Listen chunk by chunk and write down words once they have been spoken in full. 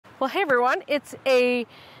Well, hey everyone, it's a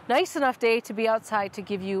nice enough day to be outside to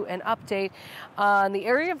give you an update on the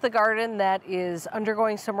area of the garden that is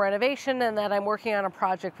undergoing some renovation and that I'm working on a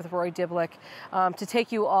project with Roy Diblik to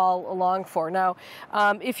take you all along for. Now,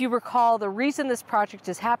 if you recall, the reason this project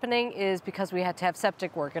is happening is because we had to have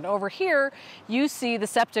septic work. And over here, you see the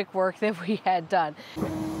septic work that we had done.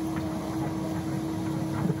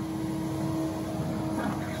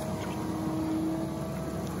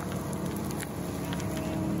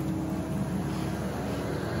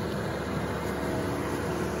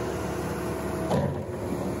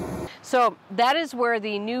 So that is where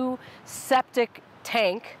the new septic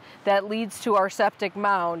tank that leads to our septic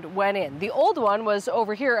mound went in. The old one was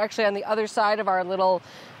over here, actually on the other side of our little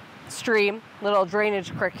stream, little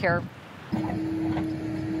drainage creek here.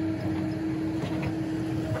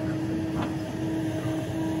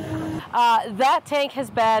 That tank has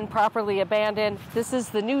been properly abandoned. This is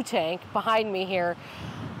the new tank behind me here.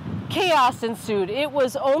 Chaos ensued. It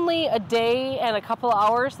was only a day and a couple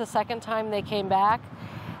hours the second time they came back.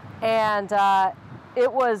 And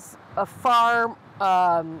it was a farm,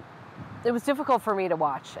 it was difficult for me to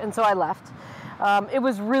watch, and so I left. It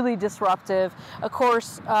was really disruptive. Of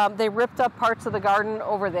course, they ripped up parts of the garden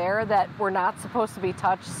over there that were not supposed to be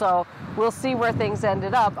touched, so we'll see where things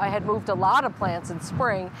ended up. I had moved a lot of plants in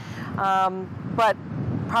spring, but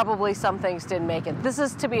probably some things didn't make it. This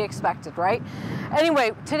is to be expected, right?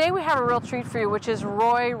 Anyway, today we have a real treat for you, which is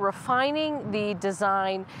Roy refining the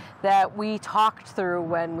design that we talked through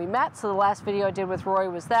when we met. So the last video I did with Roy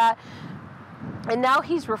was that. And now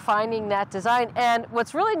he's refining that design. And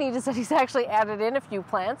what's really neat is that he's actually added in a few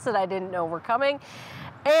plants that I didn't know were coming.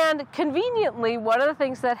 And conveniently, one of the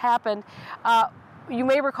things that happened, you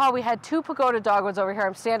may recall we had two pagoda dogwoods over here.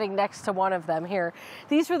 I'm standing next to one of them here.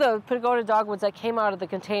 These were the pagoda dogwoods that came out of the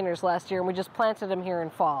containers last year, and we just planted them here in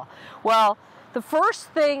fall. Well, the first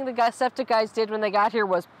thing the septic guys did when they got here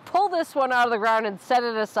was pull this one out of the ground and set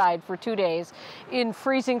it aside for 2 days in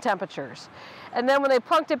freezing temperatures. And then when they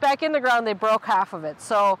plunked it back in the ground, they broke half of it.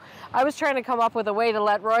 So I was trying to come up with a way to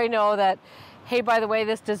let Roy know that, hey, by the way,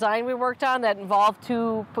 this design we worked on that involved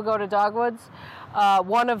two pagoda dogwoods,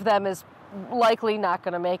 one of them is likely not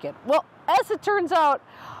going to make it. Well, as it turns out,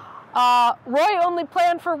 Roy only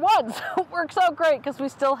planned for one, so it works out great because we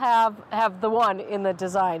still have the one in the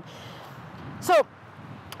design. So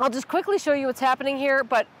I'll just quickly show you what's happening here,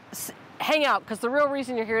 but hang out, because the real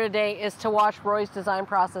reason you're here today is to watch Roy's design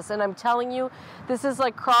process. And I'm telling you, this is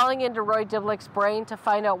like crawling into Roy Diblik's brain to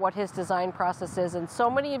find out what his design process is. And so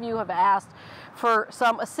many of you have asked for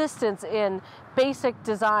some assistance in basic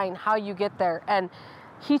design, how you get there. And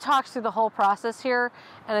he talks through the whole process here,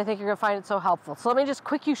 and I think you're going to find it so helpful. So let me just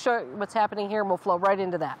quickly show you what's happening here, and we'll flow right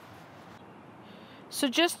into that. So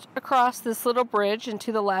just across this little bridge and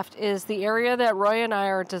to the left is the area that Roy and I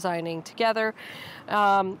are designing together.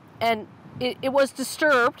 And it was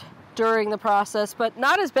disturbed during the process, but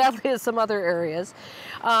not as badly as some other areas.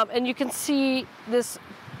 And you can see this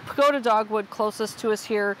pagoda dogwood closest to us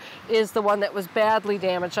here is the one that was badly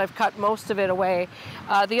damaged. I've cut most of it away.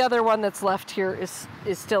 The other one that's left here is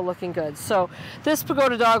still looking good. So this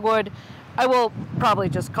pagoda dogwood, I will probably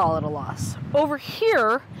just call it a loss. Over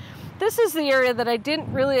here, this is the area that I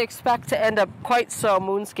didn't really expect to end up quite so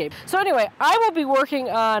moonscape. So anyway, I will be working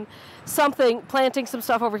on planting some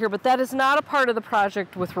stuff over here, but that is not a part of the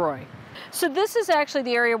project with Roy. So this is actually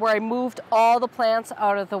the area where I moved all the plants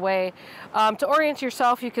out of the way. To orient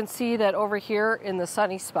yourself, you can see that over here in the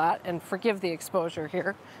sunny spot, and forgive the exposure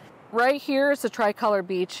here, right here is the tricolor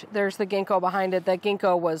beech. There's the ginkgo behind it. That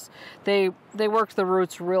ginkgo was, they worked the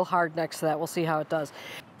roots real hard next to that. We'll see how it does.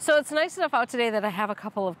 So it's nice enough out today that I have a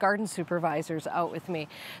couple of garden supervisors out with me.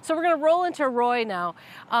 So we're going to roll into Roy now,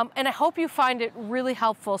 and I hope you find it really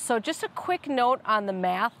helpful. So just a quick note on the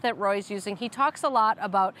math that Roy's using. He talks a lot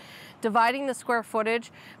about dividing the square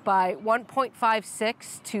footage by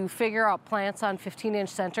 1.56 to figure out plants on 15-inch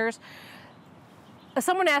centers.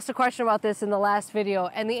 Someone asked a question about this in the last video,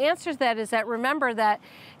 and the answer to that is that remember that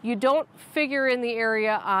you don't figure in the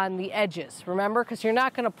area on the edges, remember? Because you're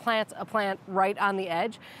not going to plant a plant right on the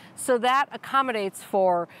edge. So that accommodates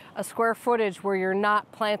for a square footage where you're not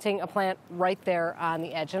planting a plant right there on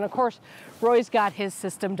the edge. And of course, Roy's got his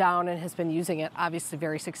system down and has been using it, obviously,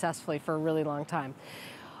 very successfully for a really long time.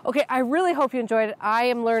 Okay, I really hope you enjoyed it. I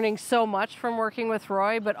am learning so much from working with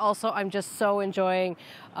Roy, but also I'm just so enjoying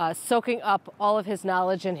soaking up all of his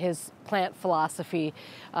knowledge and his plant philosophy.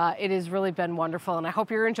 It has really been wonderful, and I hope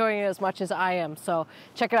you're enjoying it as much as I am. So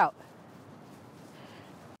check it out.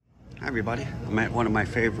 Hi, everybody. I'm at one of my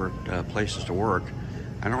favorite places to work.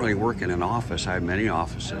 I don't really work in an office. I have many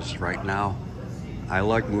offices. Right now, I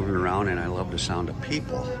like moving around and I love the sound of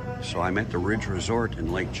people. So I'm at the Ridge Resort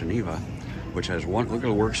in Lake Geneva, which has one, look at the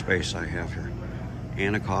workspace I have here,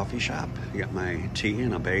 and a coffee shop. I got my tea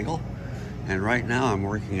and a bagel. And right now I'm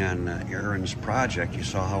working on Erin's project. You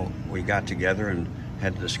saw how we got together and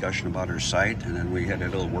had a discussion about her site, and then we had a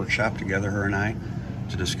little workshop together, her and I,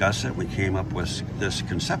 to discuss it. We came up with this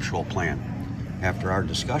conceptual plan after our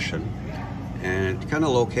discussion, and it kind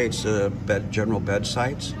of locates the general bed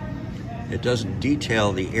sites. It doesn't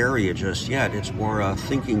detail the area just yet. It's more a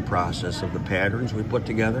thinking process of the patterns we put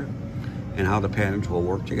together and how the patterns will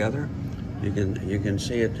work together. You can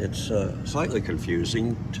see it's slightly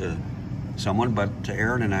confusing to someone, but to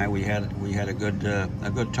Erin and I, we had a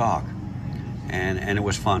good talk, and it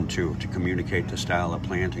was fun too to communicate the style of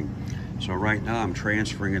planting. So right now I'm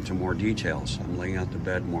transferring it to more details. I'm laying out the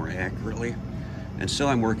bed more accurately, and still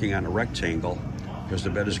I'm working on a rectangle because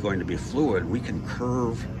the bed is going to be fluid. We can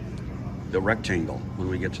curve the rectangle when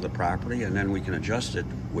we get to the property, and then we can adjust it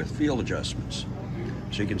with field adjustments.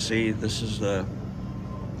 So you can see this is the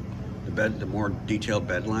bed, the more detailed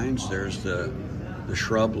bed lines. There's the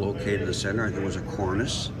shrub located in the center. I think it was a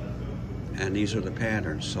cornice, and these are the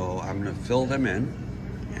patterns. So I'm going to fill them in,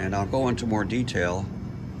 and I'll go into more detail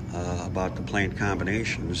about the plant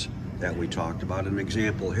combinations that we talked about. An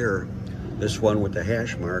example here, this one with the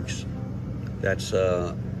hash marks, that's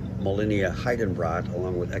Molinia Hiedebraut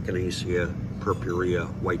along with Echinacea, purpurea,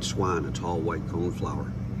 White Swan, a tall white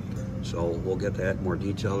coneflower. So we'll get that in more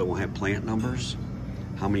detail, and we'll have plant numbers,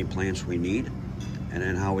 how many plants we need, and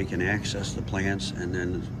then how we can access the plants, and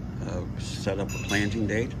then set up a planting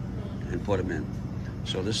date and put them in.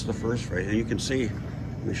 So this is the first phase, and you can see,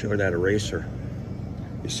 let me show you that eraser.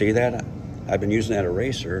 You see that? I've been using that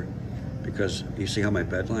eraser because you see how my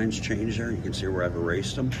bed lines change there? You can see where I've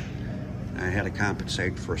erased them. I had to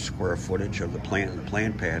compensate for square footage of the plant and the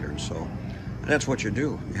plant pattern. So that's what you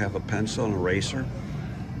do. You have a pencil and eraser,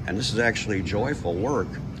 and this is actually joyful work,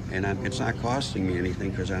 and it's not costing me anything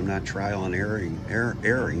because I'm not trial and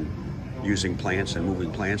erring using plants and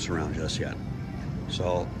moving plants around just yet.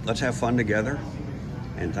 So let's have fun together,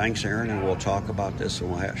 and thanks, Erin, and we'll talk about this, and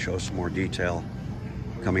we'll show some more detail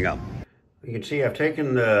coming up. You can see I've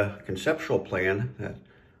taken the conceptual plan that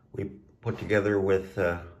we put together with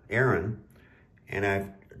Erin, and I've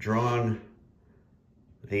drawn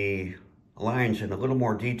the lines in a little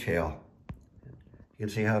more detail. You can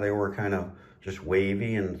see how they were kind of just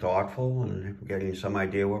wavy and thoughtful and getting some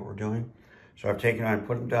idea what we're doing. So I've taken and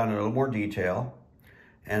put them down in a little more detail,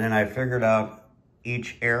 and then I figured out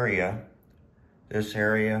each area, this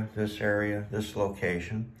area, this area, this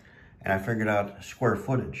location, and I figured out square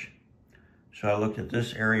footage. So I looked at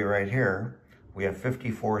this area right here. We have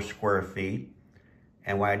 54 square feet.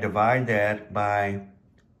 And when I divide that by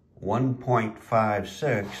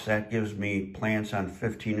 1.56, that gives me plants on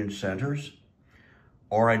 15-inch centers.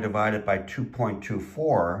 Or I divide it by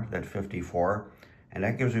 2.24, that 54, and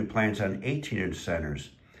that gives me plants on 18-inch centers.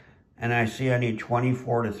 And I see I need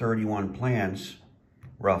 24 to 31 plants,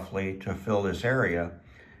 roughly, to fill this area.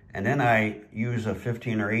 And then I use a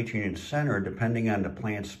 15 or 18-inch center, depending on the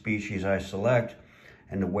plant species I select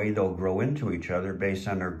and the way they'll grow into each other based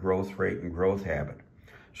on their growth rate and growth habit.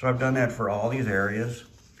 So I've done that for all these areas.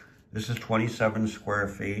 This is 27 square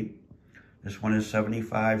feet. This one is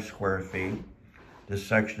 75 square feet. This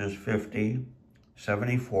section is 50,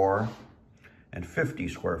 74, and 50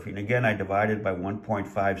 square feet. And again, I divided by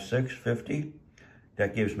 1.56, 50.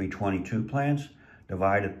 That gives me 22 plants.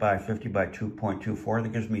 Divided by 50 by 2.24,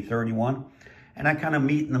 that gives me 31. And I kind of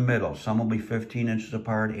meet in the middle. Some will be 15 inches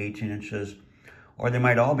apart, 18 inches, or they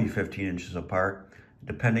might all be 15 inches apart,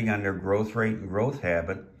 depending on their growth rate and growth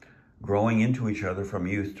habit, growing into each other from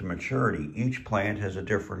youth to maturity. Each plant has a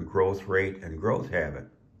different growth rate and growth habit.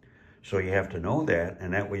 So you have to know that,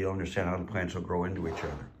 and that way you'll understand how the plants will grow into each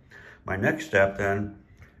other. My next step then,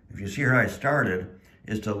 if you see here I started,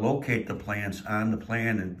 is to locate the plants on the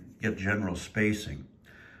plan and get general spacing.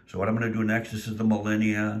 So what I'm going to do next, this is the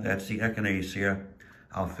Molinia, that's the Echinacea.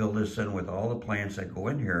 I'll fill this in with all the plants that go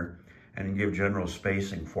in here and give general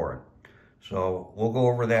spacing for it. So we'll go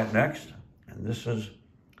over that next. And this is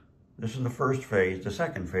the first phase, the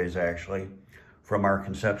second phase actually, from our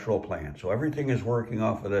conceptual plan. So everything is working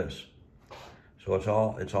off of this. So it's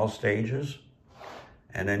all stages.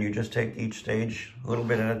 And then you just take each stage a little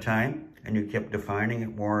bit at a time, and you keep defining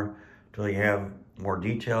it more till you have more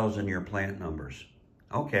details in your plant numbers.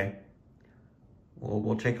 Okay,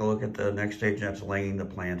 we'll take a look at the next stage, that's laying the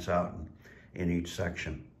plants out in each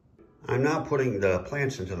section. I'm now putting the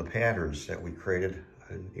plants into the patterns that we created,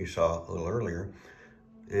 and you saw a little earlier,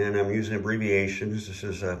 and I'm using abbreviations. This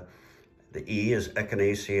is the E is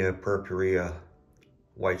Echinacea, purpurea,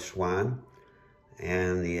 White Swan,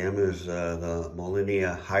 and the M is the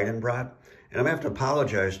Molinia Hiedebraut. And I'm gonna have to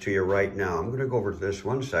apologize to you right now. I'm gonna go over to this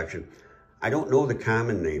one section. I don't know the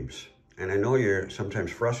common names, and I know you're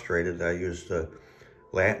sometimes frustrated that I use the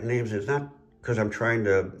Latin names. It's not because I'm trying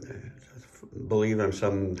to believe I'm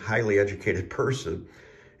some highly educated person.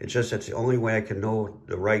 It's just that's the only way I can know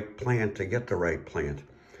the right plant to get the right plant.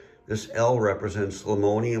 This L represents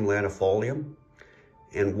Limonium latifolium,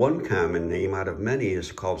 and one common name out of many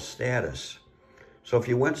is called Stachys. So if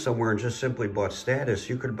you went somewhere and just simply bought Stachys,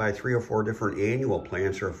 you could buy 3 or 4 different annual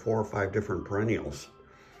plants or 4 or 5 different perennials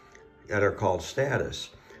that are called Stachys.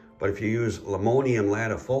 But if you use Limonium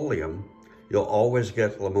latifolium, you'll always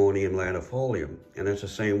get Limonium latifolium. And it's the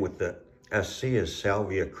same with the SC is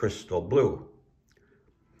Salvia crystal blue.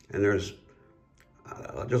 And there's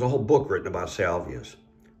a whole book written about salvias.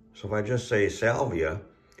 So if I just say salvia,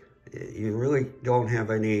 you really don't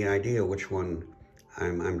have any idea which one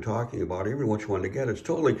I'm talking about, even which one to get. It's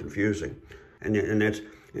totally confusing. And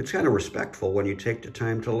it's kind of respectful when you take the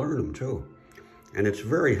time to learn them too. And it's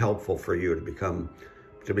very helpful for you to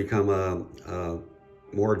become a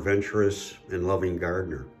more adventurous and loving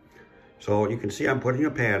gardener. So you can see I'm putting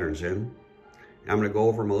the patterns in. I'm gonna go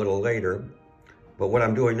over them a little later. But what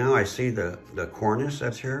I'm doing now, I see the cornice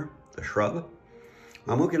that's here, the shrub.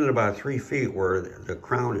 I'm looking at about 3 feet where the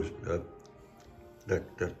crown is,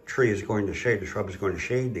 the tree is going to shade, the shrub is going to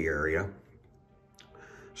shade the area.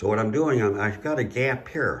 So what I'm doing, I've got a gap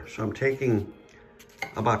here. So I'm taking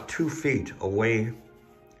about 2 feet away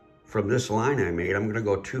from this line I made. I'm gonna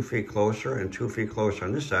go 2 feet closer and 2 feet closer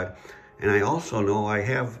on this side. And I also know I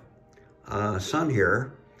have sun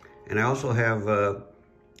here, and I also have a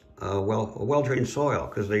well-drained soil,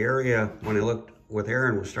 because the area, when I looked with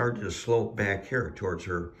Erin, was starting to slope back here towards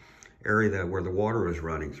her area where the water was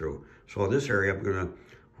running through. So in this area, I'm gonna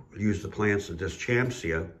use the plants of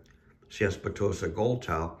Deschampsia, caespitosa gold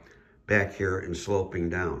tau, back here and sloping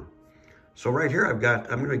down. So right here, I'm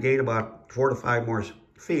gonna gain about 4 to 5 more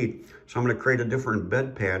feet. So I'm gonna create a different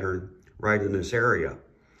bed pattern right in this area.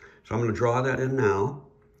 So I'm gonna draw that in now,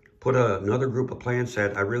 put another group of plants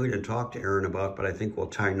that I really didn't talk to Erin about, but I think will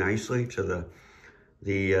tie nicely to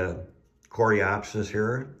the Coreopsis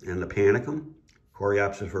here and the Panicum.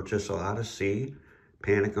 Coreopsis verticillata, C.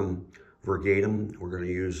 Panicum virgatum, we're gonna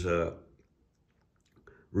use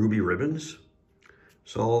ruby ribbons.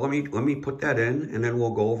 So let me put that in, and then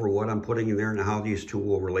we'll go over what I'm putting in there and how these two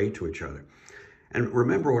will relate to each other. And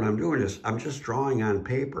remember, what I'm doing is I'm just drawing on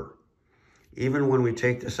paper. Even when we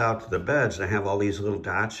take this out to the beds, I have all these little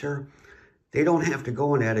dots here. They don't have to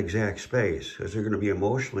go in that exact space, because they're going to be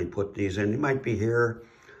emotionally put these in. They might be here,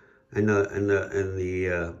 and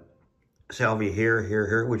the salvia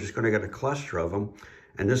here. We're just going to get a cluster of them.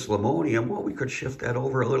 And this Limonium, well, we could shift that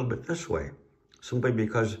over a little bit this way, simply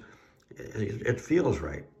because it feels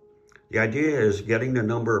right. The idea is getting the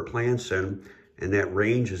number of plants in, and that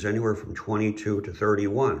range is anywhere from 22 to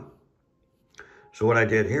 31. So what I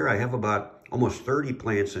did here, I have about almost 30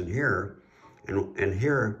 plants in here, and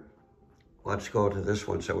here, let's go to this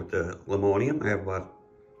one. So with the Limonium, I have about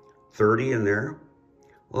 30 in there.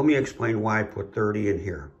 Let me explain why I put 30 in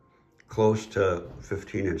here, close to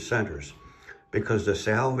 15-inch centers, because the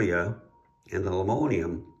salvia and the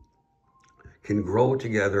Limonium can grow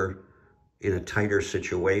together in a tighter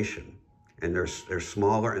situation. And they're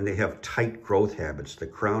smaller, and they have tight growth habits. The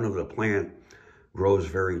crown of the plant grows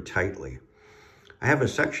very tightly. I have a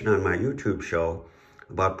section on my YouTube show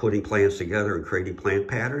about putting plants together and creating plant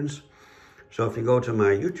patterns. So if you go to my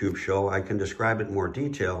YouTube show, I can describe it in more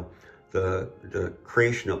detail, the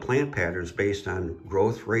creation of plant patterns based on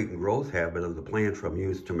growth rate and growth habit of the plant from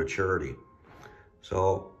youth to maturity.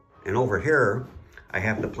 So, and over here, I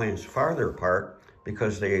have the plants farther apart,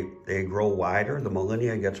 because they grow wider. The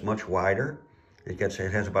Molinia gets much wider. It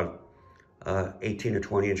has about 18 to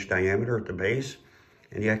 20-inch diameter at the base.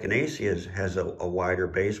 And the Echinacea has a wider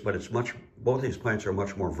base, but both these plants are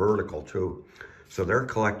much more vertical too. So they're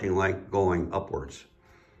collecting light going upwards.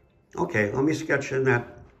 Okay, let me sketch in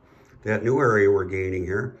that new area we're gaining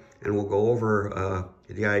here, and we'll go over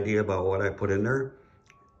the idea about what I put in there,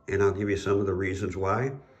 and I'll give you some of the reasons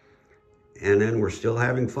why. And then we're still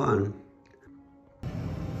having fun.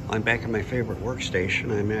 I'm back at my favorite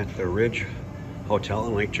workstation. I'm at the Ridge Hotel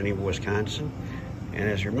in Lake Geneva, Wisconsin. And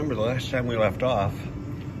as you remember, the last time we left off,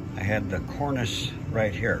 I had the cornice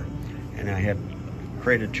right here. And I had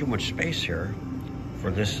created too much space here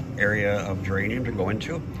for this area of geranium to go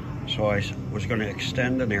into. So I was going to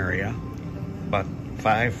extend an area about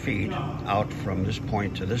 5 feet out from this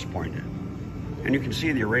point to this point. And you can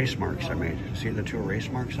see the erase marks I made. See the 2 erase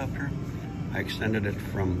marks up here? I extended it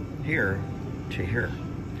from here to here.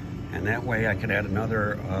 And that way I could add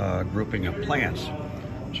another grouping of plants.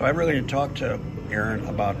 So I really didn't talk to Aaron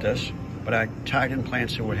about this, but I tied in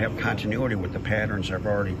plants that would have continuity with the patterns I've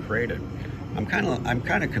already created. I'm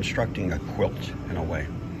kind of constructing a quilt in a way.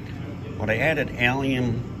 When I added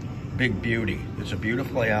Allium Big Beauty, it's a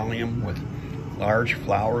beautiful allium with large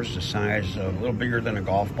flowers the size of a little bigger than a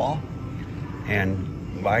golf ball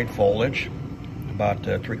and wide foliage, about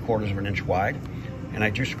 3/4 of an inch wide. And I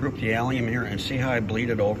just grouped the allium here and see how I bleed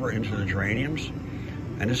it over into the geraniums.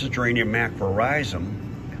 And this is Geranium macrorrhizum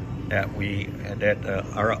that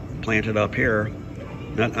are planted up here,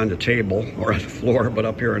 not on the table or on the floor, but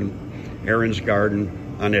up here in Aaron's garden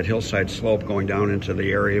on that hillside slope going down into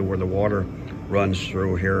the area where the water runs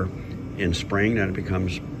through here in spring, then it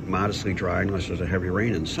becomes modestly dry unless there's a heavy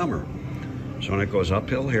rain in summer. So when it goes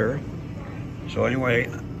uphill here. So anyway,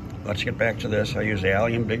 let's get back to this. I use the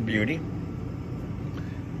Allium Big Beauty.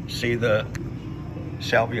 See the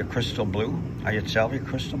Salvia Crystal Blue? I get Salvia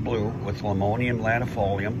Crystal Blue with Limonium,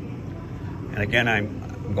 latifolium. And again,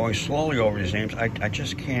 I'm going slowly over these names. I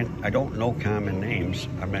just can't, I don't know common names.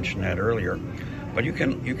 I mentioned that earlier. But you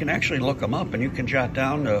can actually look them up and you can jot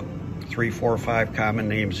down the 3, 4, 5 common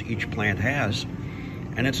names each plant has.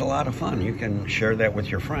 And it's a lot of fun. You can share that with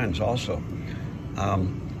your friends also.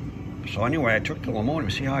 So anyway, I took the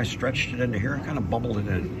Limonium. See how I stretched it into here? I kind of bubbled it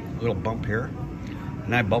in, a little bump here.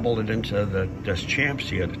 And I bubbled it into the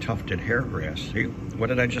Deschampsia, the tufted hairgrass. See, what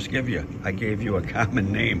did I just give you? I gave you a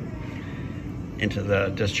common name into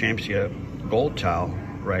the Deschampsia gold towel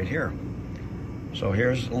right here. So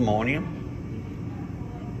here's Limonium,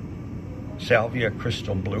 Salvia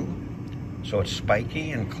Crystal Blue. So it's spiky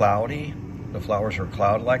and cloudy. The flowers are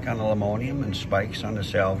cloud-like on the Limonium and spikes on the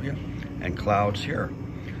Salvia and clouds here.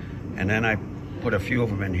 And then I put a few of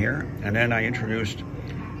them in here. And then I introduced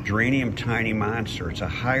Geranium Tiny Monster. It's a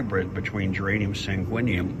hybrid between Geranium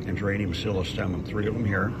sanguineum and Geranium silostemum. 3 of them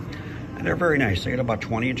here. And they're very nice. They get about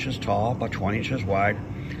 20 inches tall, about 20 inches wide,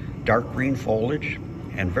 dark green foliage,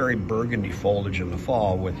 and very burgundy foliage in the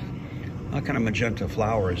fall with kind of magenta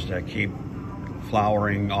flowers that keep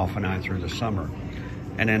flowering off and on through the summer.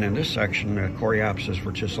 And then in this section, Coreopsis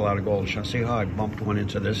verticillata gold. See how I bumped one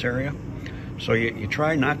into this area? So you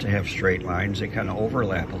try not to have straight lines. They kind of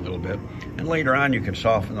overlap a little bit. And later on, you can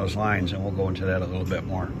soften those lines, and we'll go into that a little bit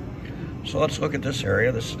more. So let's look at this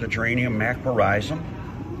area. This is the Geranium macrorrhizum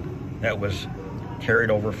that was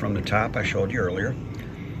carried over from the top I showed you earlier.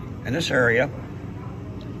 And this area,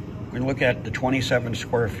 we look at the 27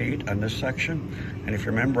 square feet on this section. And if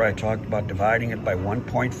you remember, I talked about dividing it by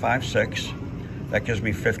 1.56. That gives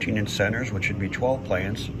me 15 inch centers, which would be 12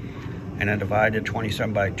 plants. And then divided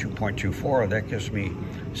 27 by 2.24, that gives me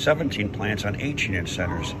 17 plants on 18 inch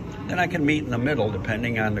centers. Then I can meet in the middle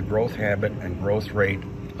depending on the growth habit and growth rate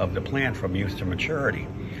of the plant from youth to maturity.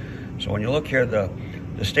 So when you look here, the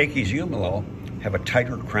Stachys Hummelo have a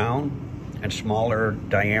tighter crown and smaller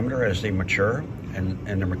diameter as they mature and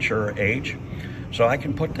the mature age. So I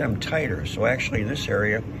can put them tighter. So actually in this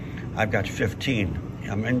area, I've got 15.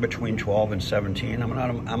 I'm in between 12 and 17.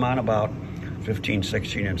 I'm on about 15,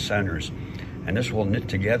 16 inch centers. And this will knit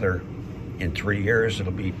together in 3 years.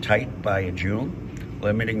 It'll be tight by June,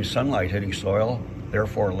 limiting sunlight hitting soil,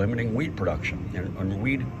 therefore limiting weed production. And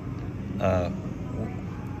weed,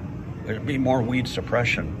 it'll be more weed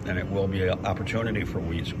suppression than it will be an opportunity for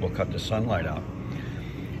weeds. We'll cut the sunlight out.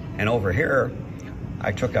 And over here,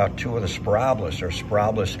 I took out 2 of the Sporobolus, or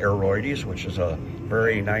Sporobolus airoides, which is a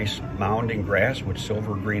very nice mounding grass with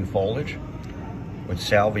silver green foliage, with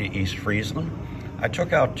Salvia East Friesland. I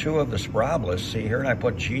took out 2 of the Sporobolus, see here, and I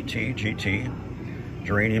put GT,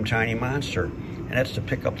 Geranium Tiny Monster. And that's to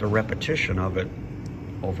pick up the repetition of it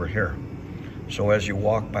over here. So as you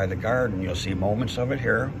walk by the garden, you'll see moments of it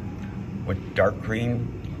here with dark green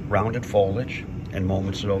rounded foliage and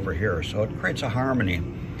moments of it over here. So it creates a harmony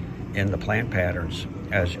in the plant patterns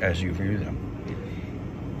as you view them.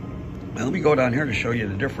 Now let me go down here to show you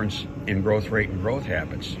the difference in growth rate and growth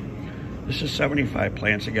habits. This is 75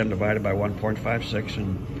 plants, again, divided by 1.56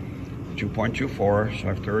 and 2.24. So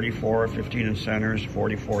I have 34 15 inch centers,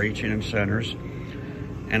 44 18 inch centers.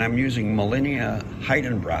 And I'm using Molinia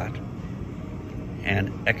Hiedebraut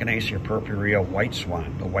and Echinacea purpurea White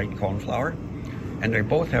Swan, the white coneflower. And they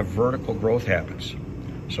both have vertical growth habits.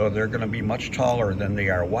 So they're going to be much taller than they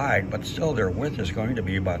are wide, but still their width is going to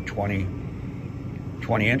be about 20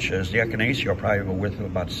 inches. The Echinacea will probably have a width of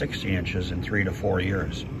about 60 inches in 3 to 4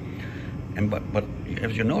 years. And but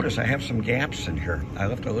as you notice, I have some gaps in here. I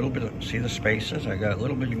left a little bit of, see the spaces? I got a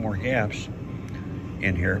little bit more gaps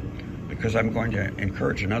in here because I'm going to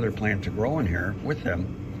encourage another plant to grow in here with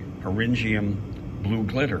them, Eryngium blue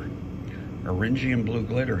glitter, Eryngium blue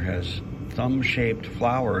glitter has thumb-shaped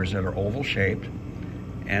flowers that are oval-shaped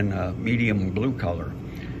and a medium blue color.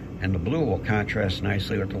 And the blue will contrast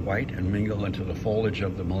nicely with the white and mingle into the foliage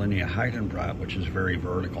of the Molinia Hiedebraut, which is very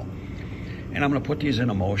vertical. And I'm going to put these in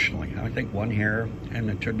emotionally. I think one here, and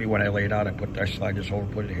it should be what I laid out. I slide this over,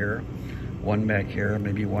 put it here, one back here,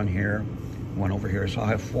 maybe one here, one over here. So I'll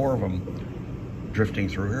have 4 of them drifting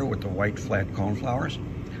through here with the white flat cone flowers.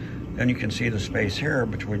 Then you can see the space here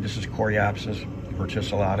between, this is Coreopsis,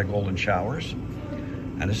 verticillata, golden showers,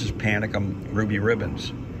 and this is Panicum, ruby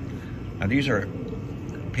ribbons. Now these are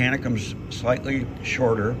Panicums slightly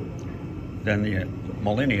shorter than the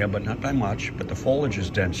Molinia, but not by much, but the foliage is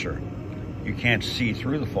denser. You can't see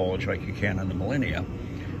through the foliage like you can on the Molinia,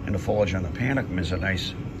 and the foliage on the Panicum is a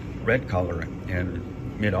nice red color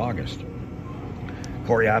in mid-August.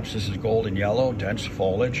 Coreopsis is golden yellow, dense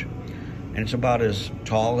foliage, and it's about as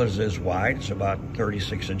tall as it is wide. It's about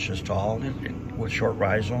 36 inches tall. With short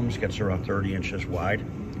rhizomes, gets around 30 inches wide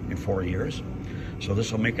in 4 years. So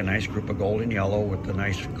this will make a nice group of golden yellow with the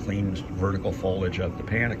nice clean vertical foliage of the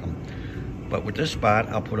Panicum. But with this spot,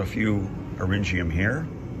 I'll put a few Eryngium here.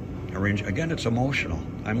 Again, it's emotional.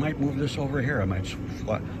 I might move this over here. I might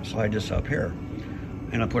slide this up here.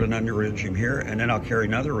 And I'll put an under Eryngium here, and then I'll carry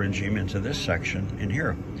another Eryngium into this section in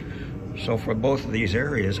here. So for both of these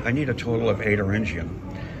areas, I need a total of 8 Eryngium.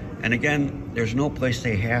 And again, there's no place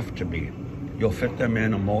they have to be. You'll fit them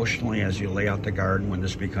in emotionally as you lay out the garden when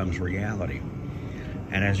this becomes reality.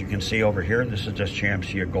 And as you can see over here, this is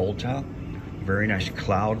Deschampsia gold top. Very nice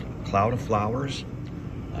cloud of flowers,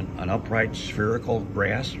 an upright spherical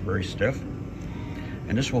grass, very stiff.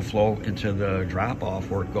 And this will flow into the drop-off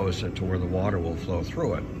where it goes to where the water will flow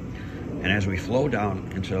through it. And as we flow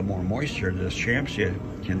down into more moisture, the Deschampsia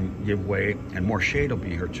can give way, and more shade will be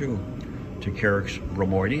here too, to Carex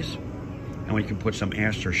bromoides. And we can put some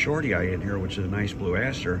Aster shortii in here, which is a nice blue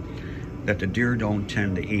aster that the deer don't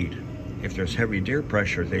tend to eat. If there's heavy deer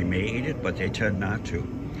pressure, they may eat it, but they tend not to.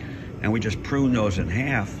 And we just prune those in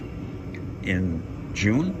half in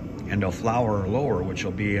June, and they'll flower lower, which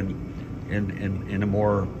will be in a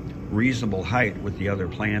more reasonable height with the other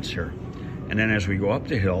plants here. And then as we go up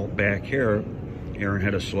the hill, back here, Aaron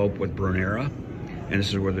had a slope with Brunera, and this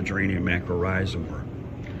is where the Geranium macrorrhizum were.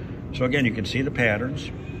 So again, you can see the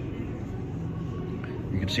patterns.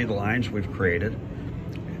 You can see the lines we've created.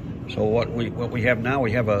 So what we have now,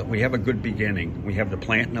 we have a good beginning. We have the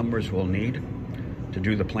plant numbers we'll need to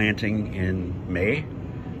do the planting in May.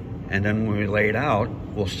 And then when we lay it out,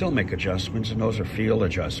 we'll still make adjustments, and those are field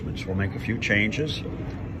adjustments. We'll make a few changes.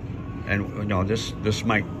 And you know, this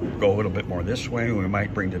might go a little bit more this way. We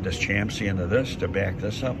might bring the Deschampsia into this to back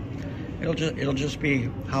this up. It'll just be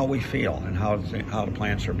how we feel and how the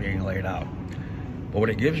plants are being laid out. But what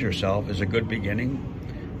it gives yourself is a good beginning.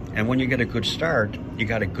 And when you get a good start, you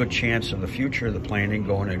got a good chance of the future of the planting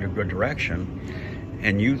going in a good direction.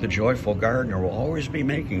 And you, the joyful gardener, will always be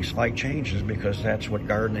making slight changes, because that's what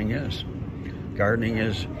gardening is. Gardening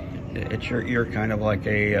is, you're kind of like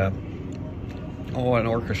an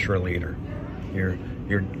orchestra leader. You're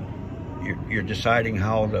deciding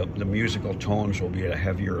how the musical tones will be at a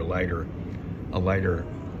heavier, a lighter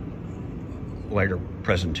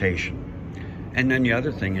presentation. And then the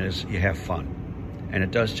other thing is you have fun. And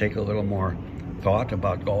it does take a little more thought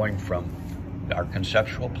about going from our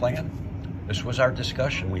conceptual plan. This was our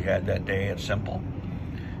discussion we had that day at Simple.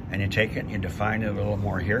 And you take it and you define it a little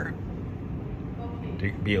more here,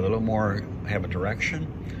 to be a little more, have a direction.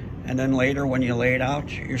 And then later when you lay it out,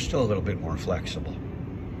 you're still a little bit more flexible.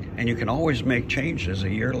 And you can always make changes a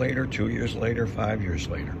year later, 2 years later, 5 years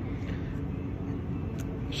later.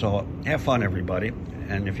 So have fun, everybody.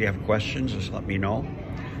 And if you have questions, just let me know.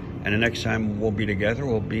 And the next time we'll be together,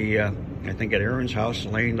 we'll be, I think, at Aaron's house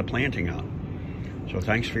laying the planting out. So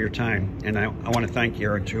thanks for your time. And I want to thank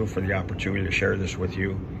Aaron, too, for the opportunity to share this with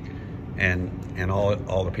you and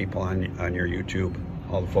all the people on your YouTube,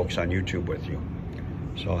 all the folks on YouTube with you.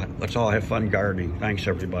 So let's all have fun gardening. Thanks,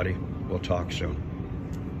 everybody. We'll talk soon.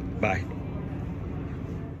 Bye.